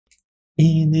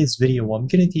In this video, I'm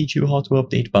going to teach you how to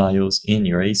update BIOS in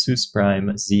your ASUS Prime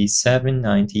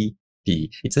Z790-P.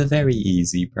 It's a very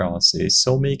easy process,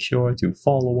 so make sure to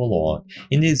follow along.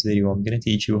 In this video, I'm going to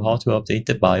teach you how to update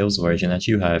the BIOS version that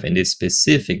you have in this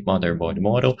specific motherboard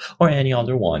model or any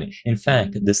other one. In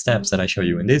fact, the steps that I show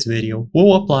you in this video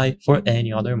will apply for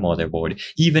any other motherboard,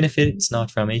 even if it's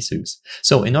not from ASUS.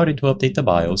 So in order to update the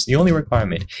BIOS, the only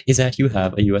requirement is that you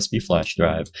have a USB flash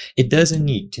drive. It doesn't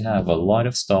need to have a lot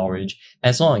of storage.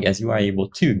 As long as you are able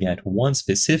to get one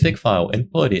specific file and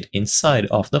put it inside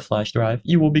of the flash drive,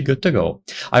 you will be good to go.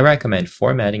 I recommend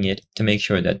formatting it to make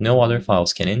sure that no other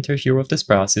files can interfere with this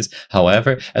process.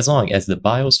 However, as long as the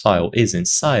BIOS file is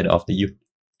inside of the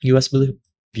USB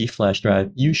flash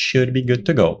drive, you should be good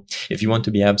to go. If you want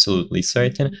to be absolutely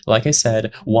certain, like I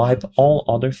said, wipe all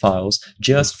other files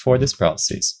just for this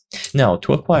process. Now,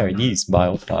 to acquire these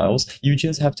BIOS files, you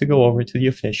just have to go over to the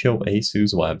official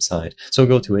ASUS website. So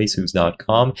go to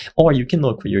asus.com, or you can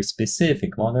look for your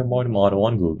specific motherboard model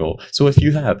on Google. So if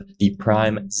you have the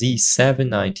Prime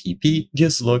Z790P,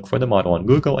 just look for the model on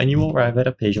Google and you will arrive at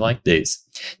a page like this.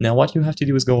 Now, what you have to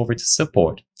do is go over to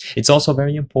support. It's also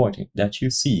very important that you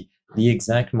see the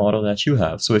exact model that you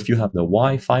have. So if you have the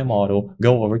Wi-Fi model,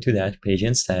 go over to that page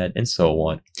instead, and so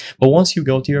on. But once you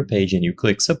go to your page and you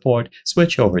click support,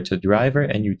 switch over to driver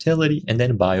and utility and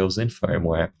then BIOS and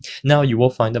firmware. Now you will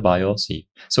find the BIOS here.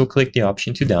 So click the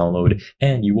option to download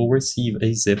and you will receive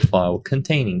a zip file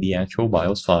containing the actual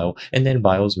BIOS file and then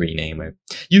BIOS renamer.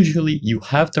 Usually you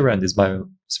have to run this BIOS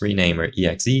renamer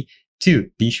exe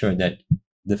to be sure that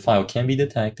the file can be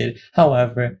detected.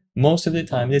 However, most of the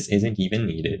time this isn't even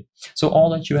needed. So all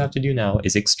that you have to do now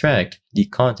is extract the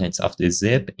contents of the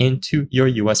zip into your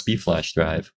USB flash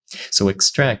drive. So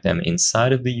extract them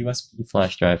inside of the USB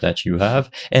flash drive that you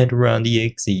have and run the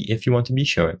exe if you want to be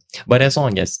sure. But as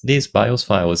long as this BIOS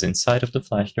file is inside of the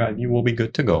flash drive, you will be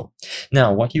good to go.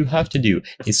 Now, what you have to do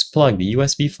is plug the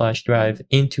USB flash drive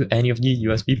into any of the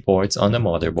USB ports on the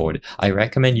motherboard. I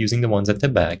recommend using the ones at the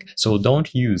back, so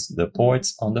don't use the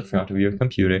ports on the front of your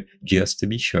computer just to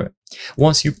be sure.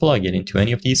 Once you plug it into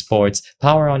any of these ports,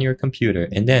 power on your computer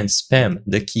and then spam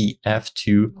the key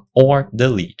F2 or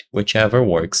delete, whichever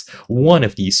works. One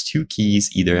of these two keys,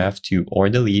 either F2 or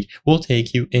delete, will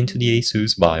take you into the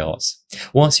ASUS BIOS.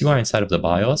 Once you are inside of the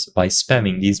BIOS, by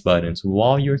spamming these buttons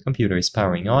while your computer is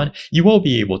powering on, you will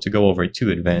be able to go over to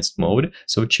advanced mode.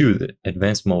 So choose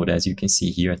advanced mode as you can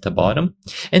see here at the bottom,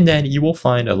 and then you will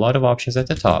find a lot of options at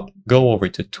the top. Go over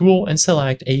to tool and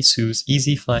select ASUS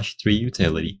Easy Flash 3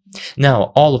 utility.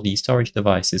 Now all of these storage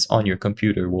devices on your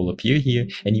computer will appear here,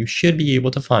 and you should be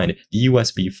able to find the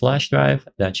USB flash drive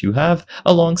that you have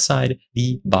alongside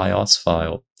the BIOS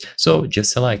file. So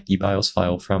just select the BIOS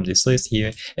file from this list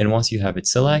here, and once you have it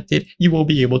selected, you will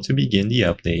be able to begin the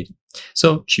update.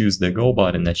 So choose the Go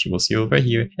button that you will see over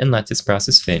here and let this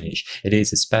process finish. It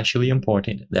is especially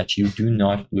important that you do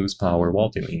not lose power while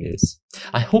doing this.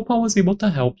 I hope I was able to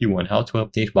help you on how to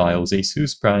update BIOS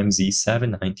ASUS Prime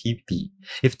Z790P.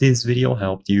 If this video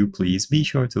helped you, please be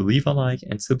sure to leave a like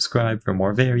and subscribe for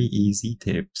more very easy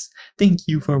tips. Thank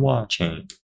you for watching.